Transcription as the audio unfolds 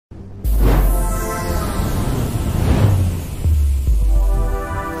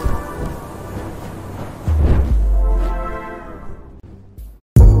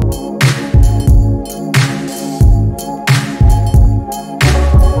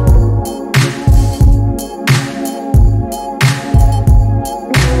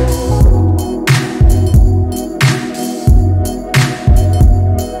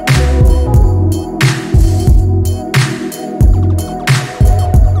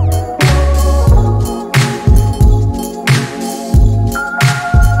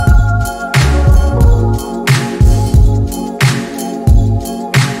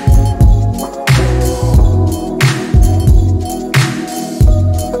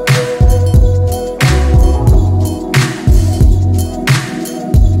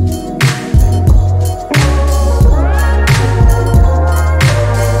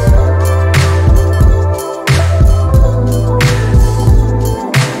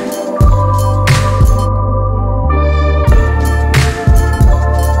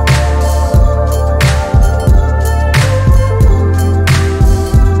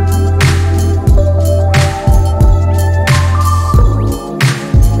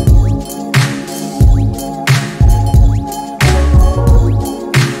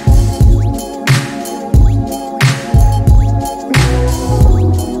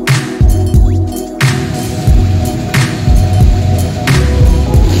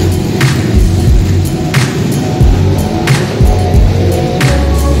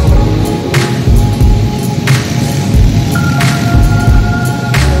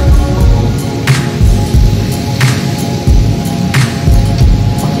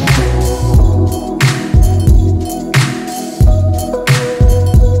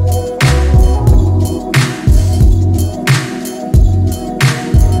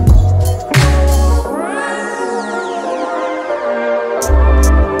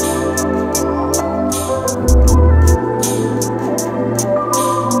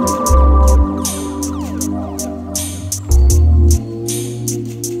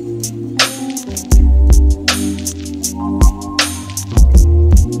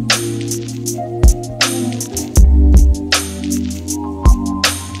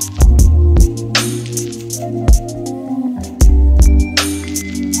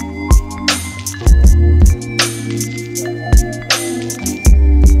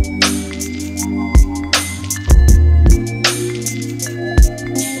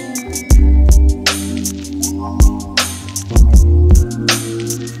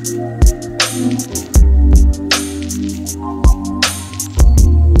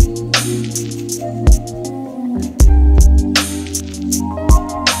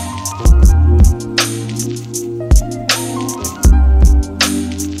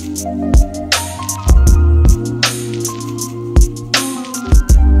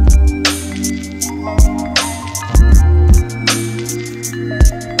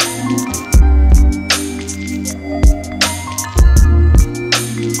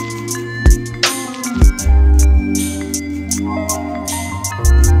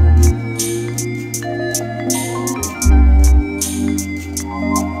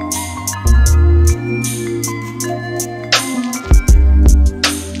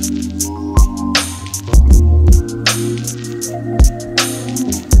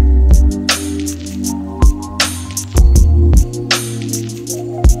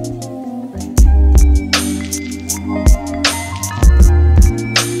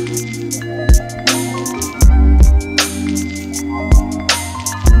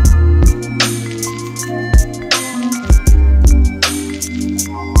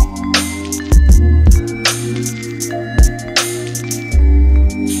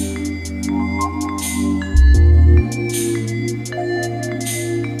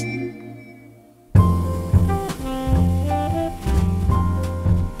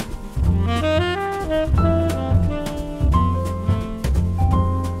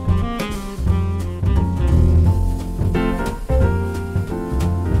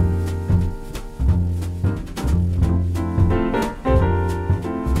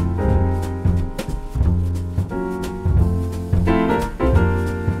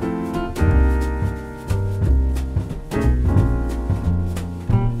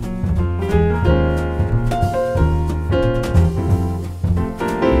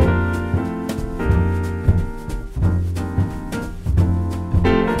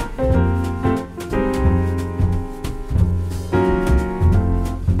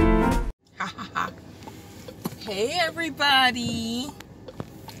Hey everybody,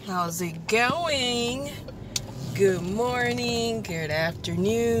 how's it going? Good morning, good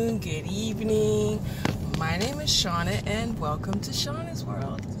afternoon, good evening. My name is Shauna and welcome to Shauna's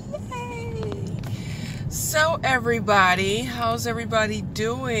World. Yay! So everybody, how's everybody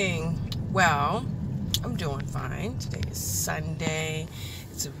doing? Well, I'm doing fine. Today is Sunday.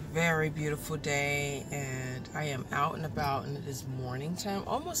 It's a very beautiful day and I am out and about, and it is morning time,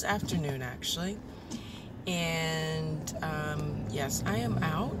 almost afternoon actually. And yes, I am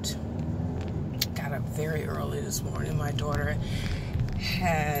out. Got up very early this morning. My daughter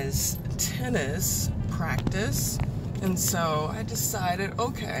has tennis practice, and so I decided,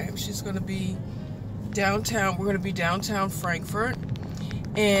 okay, she's going to be downtown. We're going to be downtown Frankfurt,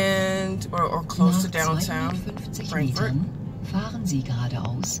 and or close to downtown Frankfurt. Fahren Sie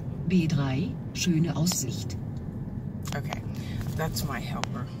geradeaus. B3, schöne Aussicht. Okay, that's my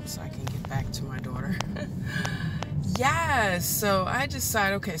helper, so I can get back to my daughter. Yeah, so I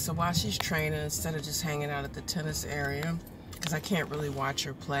decided, okay, so while she's training, instead of just hanging out at the tennis area, because I can't really watch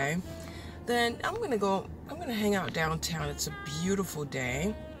her play, then I'm gonna hang out downtown. It's a beautiful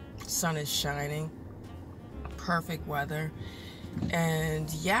day. Sun is shining, perfect weather.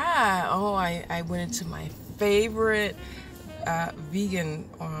 And yeah, I went into my favorite vegan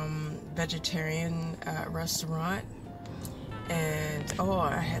vegetarian restaurant, and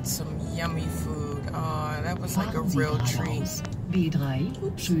I had some yummy food. That was like a real treat. B3,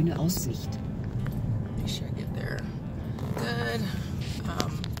 schöne Aussicht. Make sure I get there good.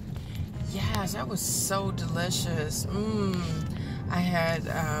 Yes, that was so delicious. I had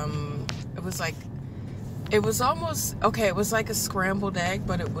it was like a scrambled egg,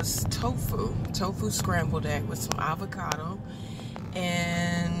 but it was tofu scrambled egg with some avocado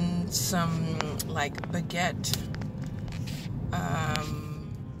and some like baguette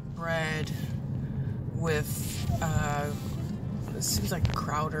bread with it seems like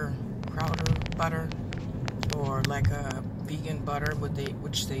Crowder butter, or like a vegan butter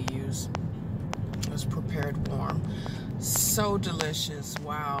which they use. It was prepared warm. So delicious.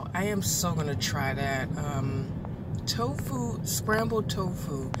 Wow, I am so gonna try that. Scrambled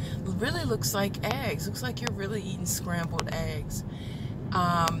tofu. It really looks like eggs. Looks like you're really eating scrambled eggs.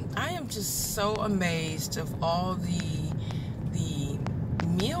 I am just so amazed of all the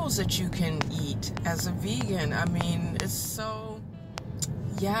meals that you can eat as a vegan. I mean, it's so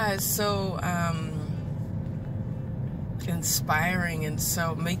inspiring, and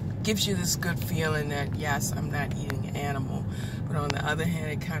so gives you this good feeling that yes, I'm not eating an animal, but on the other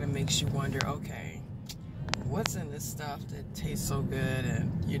hand, it kind of makes you wonder, okay, what's in this stuff that tastes so good?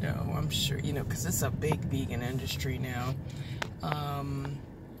 And I'm sure, because it's a big vegan industry now.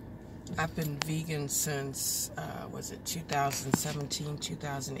 I've been vegan since, 2017,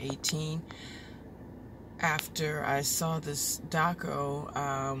 2018, after I saw this doco,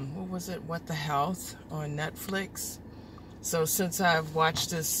 what was it, What the Health, on Netflix. So since I've watched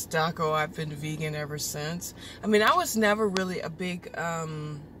this doco, I've been vegan ever since. I mean, I was never really a big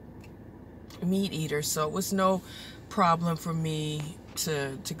meat eater, so it was no problem for me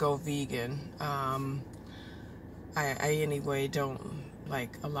to go vegan. I anyway don't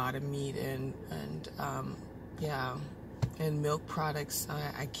like a lot of meat, and milk products.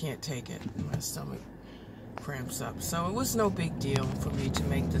 I can't take it. My stomach cramps up. So it was no big deal for me to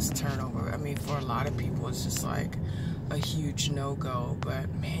make this turnover. I mean, for a lot of people, it's just like a huge no-go.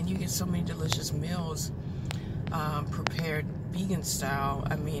 But man, you get so many delicious meals prepared vegan style.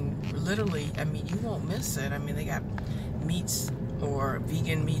 I mean, literally, you won't miss it. I mean, they got meats, or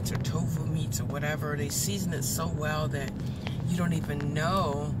vegan meats, or tofu meats, or whatever. They season it so well that you don't even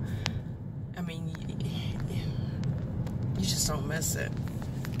know. I mean, you just don't miss it.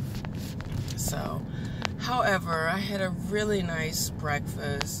 So, however, I had a really nice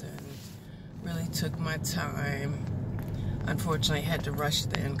breakfast and really took my time. Unfortunately, I had to rush at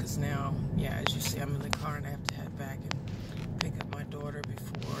the end because now, as you see, I'm in the car and I have to head back and pick up my daughter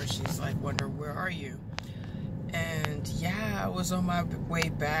before she's like wondering, where are you? And I was on my way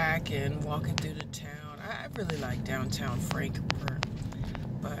back and walking through the town. I really like downtown Frankfurt,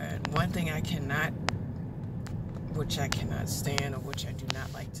 but one thing which I cannot stand, or which I do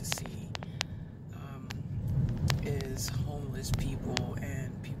not like to see, is homeless people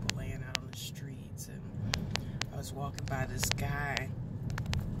and people laying out on the streets. And I was walking by this guy,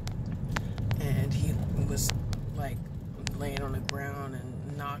 and he was like laying on the ground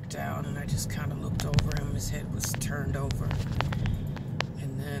and knocked out, and I just kind of looked over him. His head was turned over,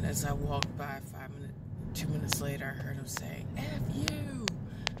 and then as I walked by 2 minutes later, I heard him say, F you,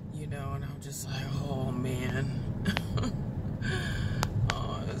 and I'm just like, oh man.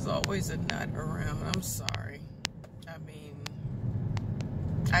 Oh, there's always a nut around. I'm sorry.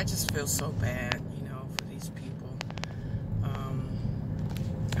 I just feel so bad, you know, for these people.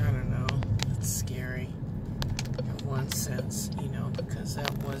 I don't know. It's scary in one sense, you know, because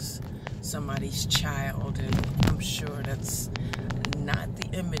that was somebody's child, and I'm sure that's not the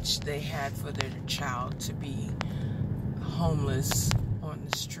image they had for their child, to be homeless on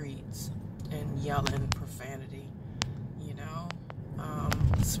the streets and yelling profanity, you know.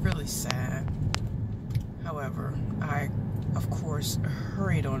 It's really sad. However, I, of course,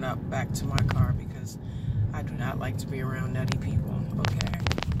 hurried on up back to my car because I do not like to be around nutty people, okay?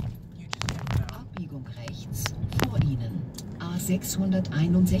 You just never know. Abbiegung rechts vor Ihnen.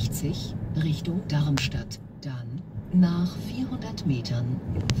 A661 Richtung Darmstadt. Dann, nach 400 Metern,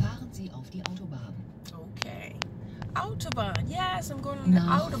 fahren Sie auf die Autobahn. Okay. Autobahn. Yes, I'm going on the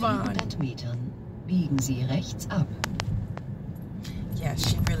Nach Autobahn. 400 Metern, biegen Sie rechts ab. Yeah,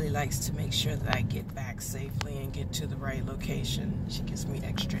 she really likes to make sure that I get back safely and get to the right location. She gives me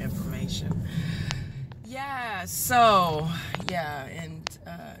extra information. Yeah, so, yeah, and,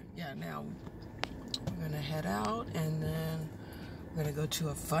 yeah, now we're going to head out, and then we're going to go to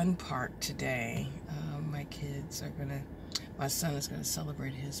a fun park today. My kids are going to, my son is going to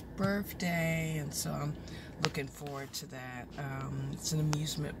celebrate his birthday, and so I'm looking forward to that. It's an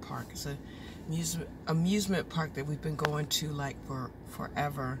amusement park. It's a amusement park that we've been going to like for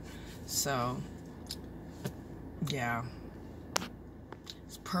forever. So yeah,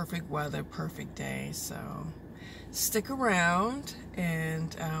 it's perfect weather, perfect day. So stick around,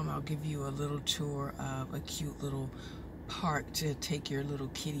 and I'll give you a little tour of a cute little park to take your little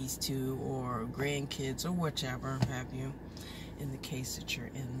kiddies to, or grandkids, or whichever have you, in the case that you're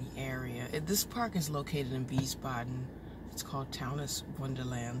in the area. This park is located in Wiesbaden. It's called Taunus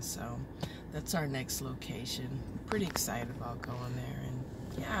Wunderland, so that's our next location. Pretty excited about going there, and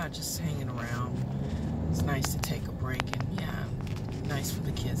yeah, just hanging around. It's nice to take a break, and yeah, nice for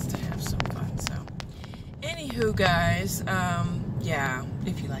the kids to have some fun. So anywho, guys, yeah,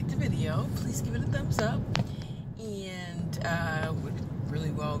 if you liked the video, please give it a thumbs up, and would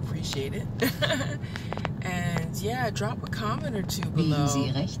really well appreciate it. And yeah, drop a comment or two below. Biegen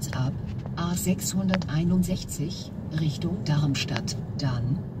Sie rechts ab, A661 Richtung Darmstadt.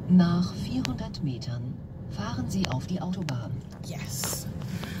 Dann, nach 400 Metern, fahren Sie auf die Autobahn. Yes.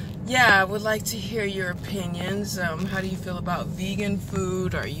 Yeah, I would like to hear your opinions. How do you feel about vegan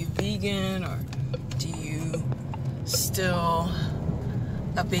food? Are you vegan, or do you still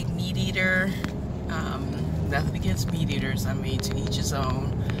a big meat eater? Nothing against meat eaters. I mean, to each his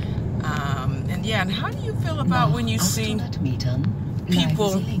own. And yeah, and how do you feel about when you see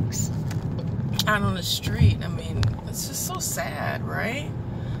people out on the street? I mean, it's just so sad, right?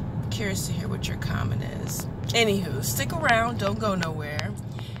 I'm curious to hear what your comment is. Anywho, stick around, don't go nowhere.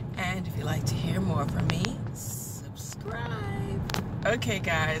 And if you'd like to hear more from me, subscribe. Okay,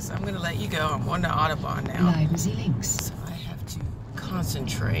 guys, I'm going to let you go. I'm on the Autobahn now. Bleiben Sie links. So I have to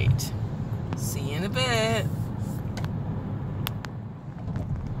concentrate. See you in a bit.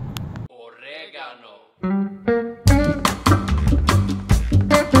 Oregano.